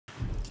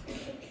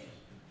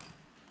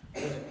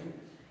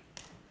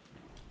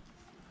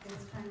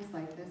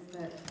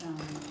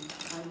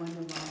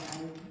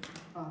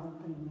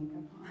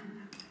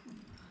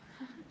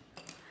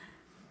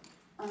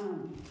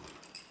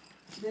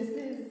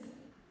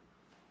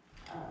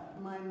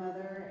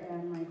mother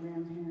and my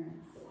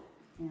grandparents,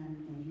 and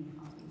me,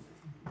 obviously.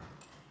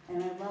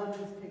 And I love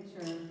this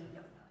picture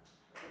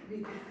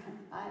because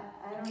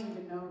I don't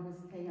even know who's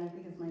taking. I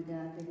think it's my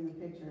dad taking the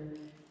picture,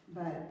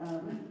 but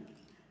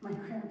my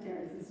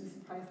grandparents is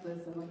just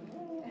priceless. I'm like,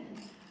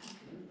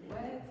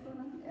 what's going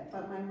on?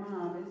 But my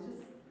mom is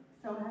just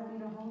so happy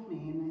to hold me,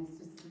 and it's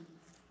just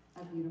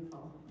a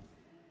beautiful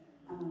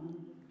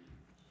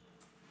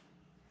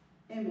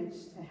image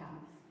to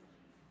have.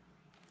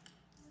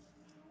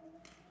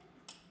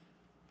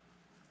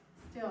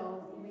 Still,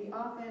 we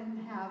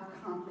often have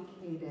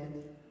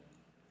complicated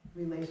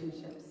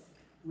relationships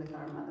with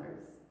our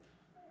mothers.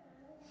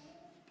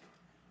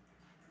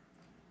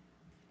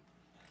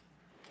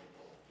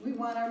 We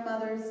want our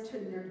mothers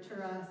to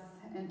nurture us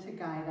and to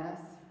guide us,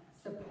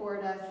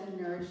 support us and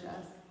nourish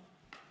us,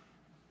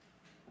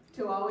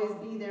 to always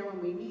be there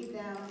when we need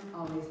them,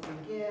 always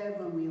forgive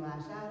when we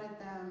lash out at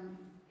them,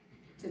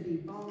 to be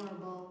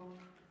vulnerable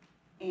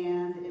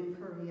and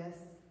impervious,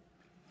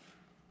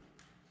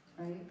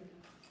 right?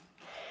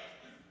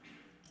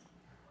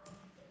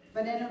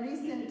 But in a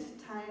recent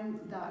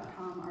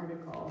Time.com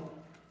article,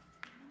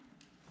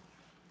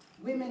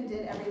 women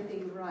did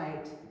everything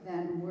right,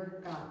 then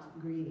work got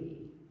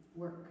greedy.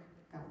 Work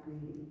got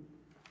greedy.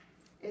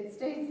 It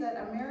states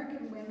that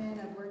American women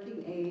of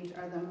working age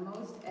are the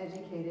most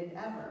educated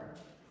ever,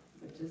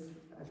 which is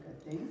a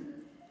good thing.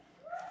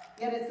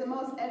 Yet it's the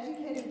most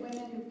educated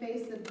women who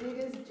face the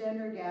biggest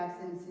gender gaps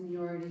in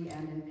seniority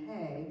and in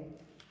pay.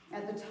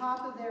 At the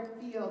top of their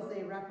fields,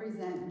 they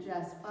represent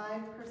just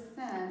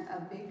 5%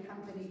 of big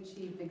company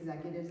chief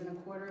executives and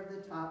a quarter of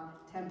the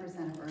top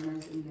 10% of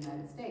earners in the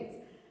United States.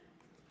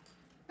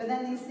 But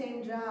then these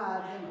same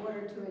jobs, in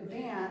order to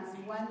advance,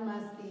 one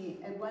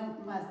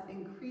must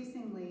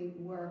increasingly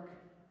work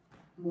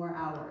more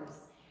hours.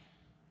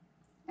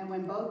 And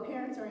when both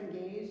parents are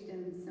engaged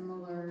in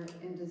similar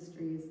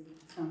industries,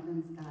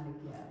 something's got to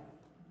give,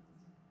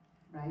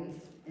 right?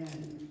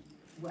 And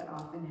what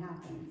often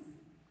happens.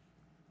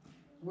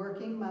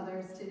 Working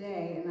mothers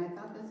today, and I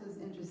thought this was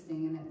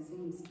interesting, and it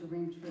seems to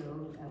ring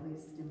true, at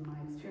least in my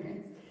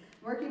experience.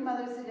 Working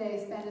mothers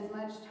today spend as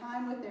much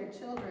time with their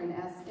children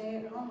as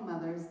stay-at-home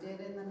mothers did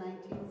in the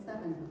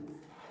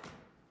 1970s.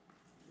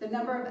 The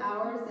number of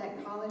hours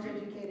that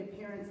college-educated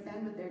parents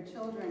spend with their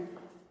children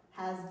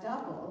has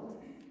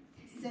doubled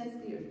since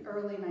the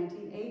early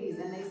 1980s,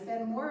 and they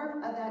spend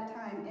more of that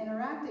time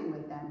interacting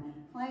with them,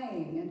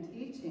 playing and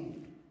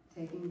teaching,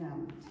 taking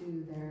them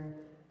to their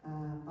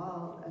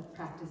ball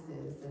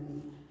practices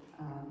and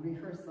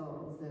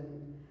rehearsals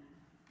and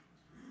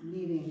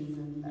meetings,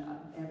 and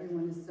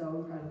everyone is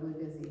so incredibly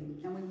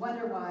busy. And we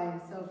wonder why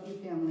so few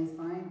families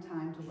find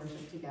time to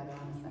worship together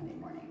on a Sunday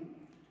morning.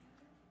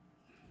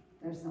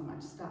 There's so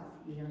much stuff.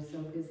 We are so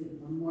busy.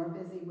 We're more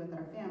busy with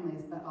our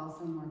families, but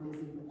also more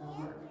busy with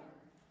our work.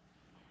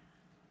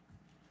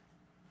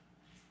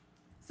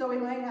 So we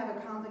might have a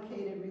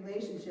complicated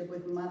relationship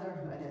with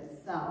motherhood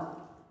itself.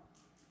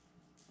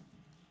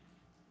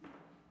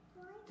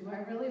 Do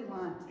I really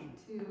want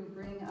to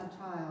bring a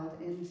child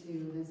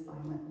into this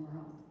violent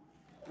world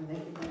where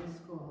they could go to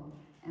school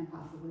and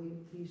possibly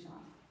be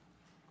shot?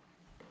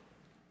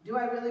 Do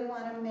I really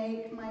want to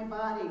make my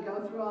body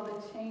go through all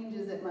the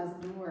changes it must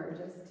endure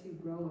just to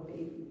grow a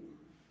baby?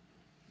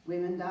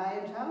 Women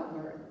die of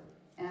childbirth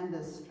and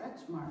the stretch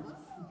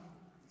marks.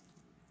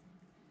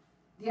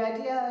 The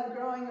idea of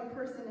growing a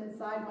person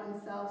inside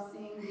oneself,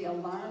 seeing the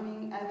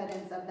alarming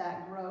evidence of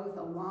that growth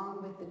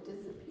along with the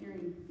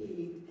disappearing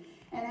feet,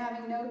 and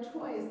having no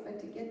choice but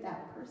to get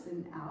that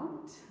person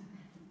out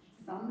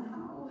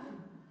somehow.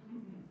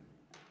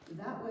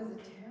 That was a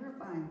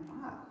terrifying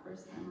thought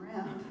first time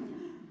around.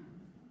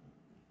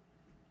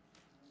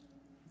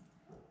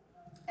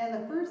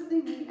 And the first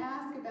thing we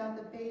ask about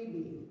the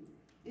baby,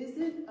 is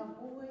it a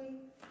boy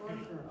or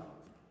a girl?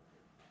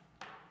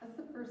 That's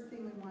the first thing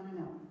we want to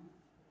know.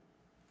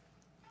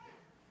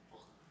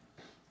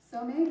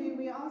 So maybe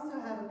we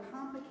also have a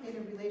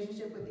complicated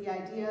relationship with the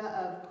idea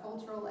of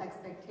cultural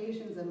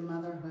expectations of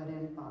motherhood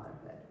and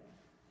fatherhood.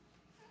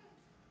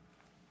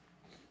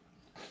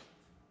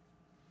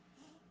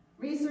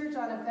 Research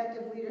on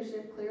effective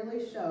leadership clearly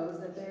shows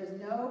that there is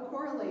no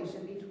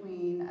correlation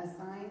between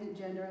assigned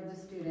gender of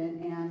the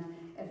student and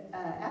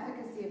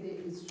efficacy of the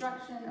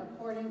instruction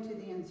according to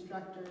the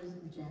instructor's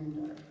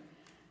gender.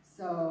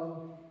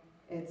 So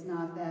it's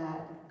not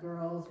that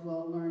girls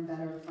will learn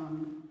better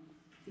from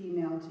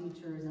female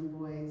teachers and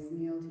boys,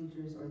 male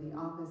teachers, or the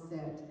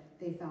opposite.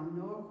 They found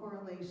no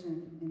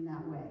correlation in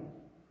that way.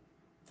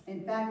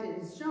 In fact, it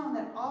is shown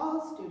that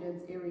all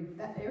students,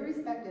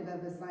 irrespective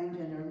of assigned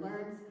gender,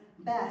 learns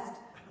best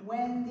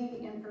when the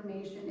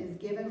information is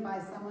given by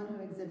someone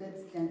who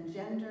exhibits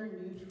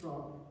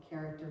gender-neutral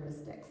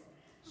characteristics,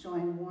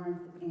 showing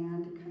warmth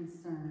and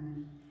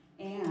concern,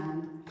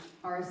 and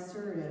are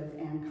assertive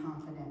and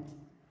confident,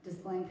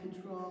 displaying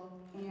control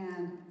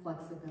and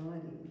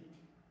flexibility.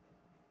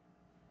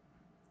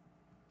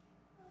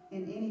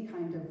 In any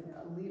kind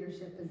of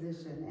leadership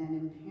position, and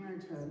in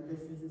parenthood,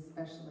 this is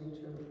especially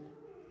true.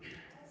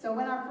 So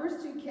when our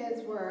first two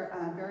kids were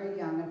very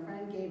young, a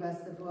friend gave us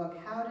the book,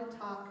 How to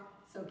Talk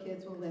So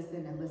Kids Will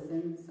Listen and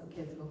Listen So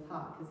Kids Will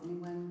Talk. Has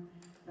anyone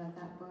read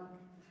that book?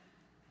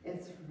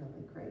 It's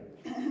really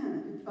great.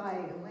 By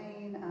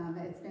Elaine.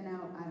 It's been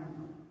out, I don't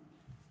know,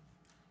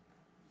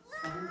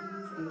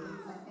 70s,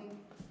 80s, I think.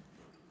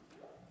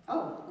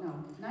 Oh,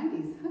 no,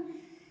 90s.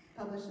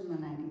 Published in the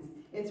 90s.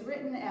 It's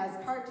written as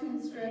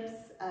cartoon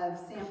strips of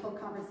sample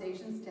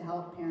conversations to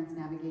help parents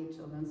navigate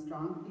children's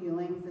strong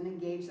feelings and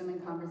engage them in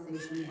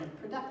conversation more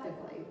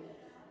productively.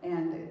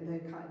 And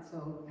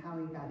so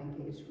Howie got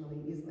engaged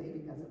really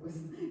easily because it was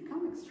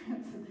comic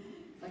strips.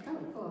 It's like, oh,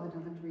 cool, I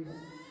don't have to read it.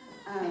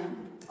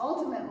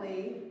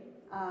 Ultimately,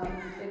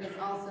 it is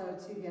also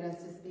to get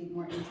us to speak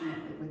more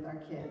intimately with our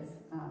kids.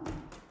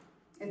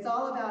 It's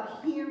all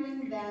about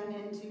hearing them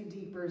into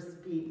deeper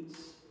speech,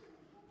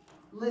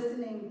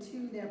 listening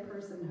to their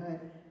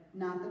personhood,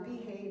 not the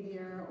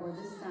behavior or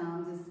the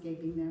sounds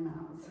escaping their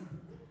mouths,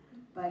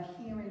 but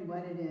hearing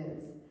what it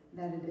is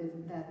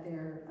that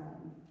they're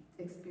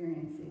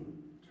experiencing,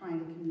 trying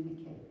to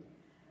communicate.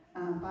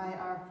 By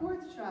our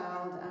fourth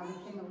child, we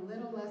became a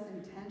little less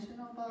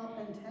intentional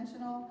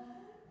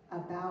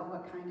about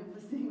what kind of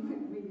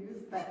listening we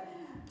use, but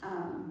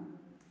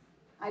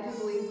I do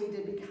believe we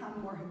did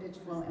become more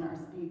habitual in our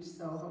speech,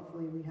 so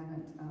hopefully we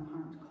haven't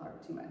harmed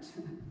Clark too much.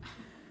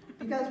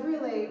 Because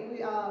really,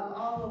 we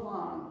all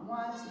along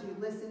want to be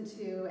listened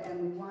to,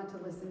 and we want to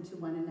listen to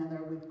one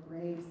another with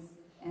grace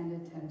and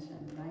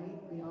attention,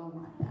 right? We all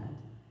want that.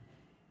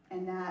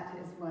 And that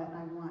is what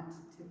I want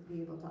to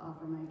be able to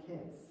offer my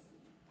kids.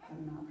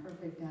 I'm not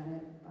perfect at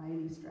it by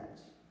any stretch.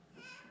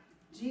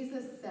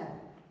 Jesus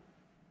said,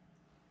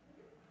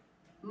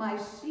 "My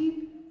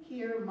sheep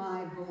hear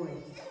my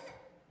voice.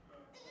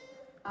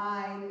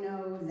 I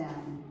know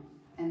them,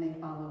 and they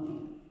follow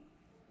me."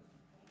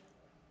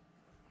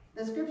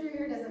 The scripture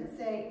here doesn't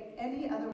say any other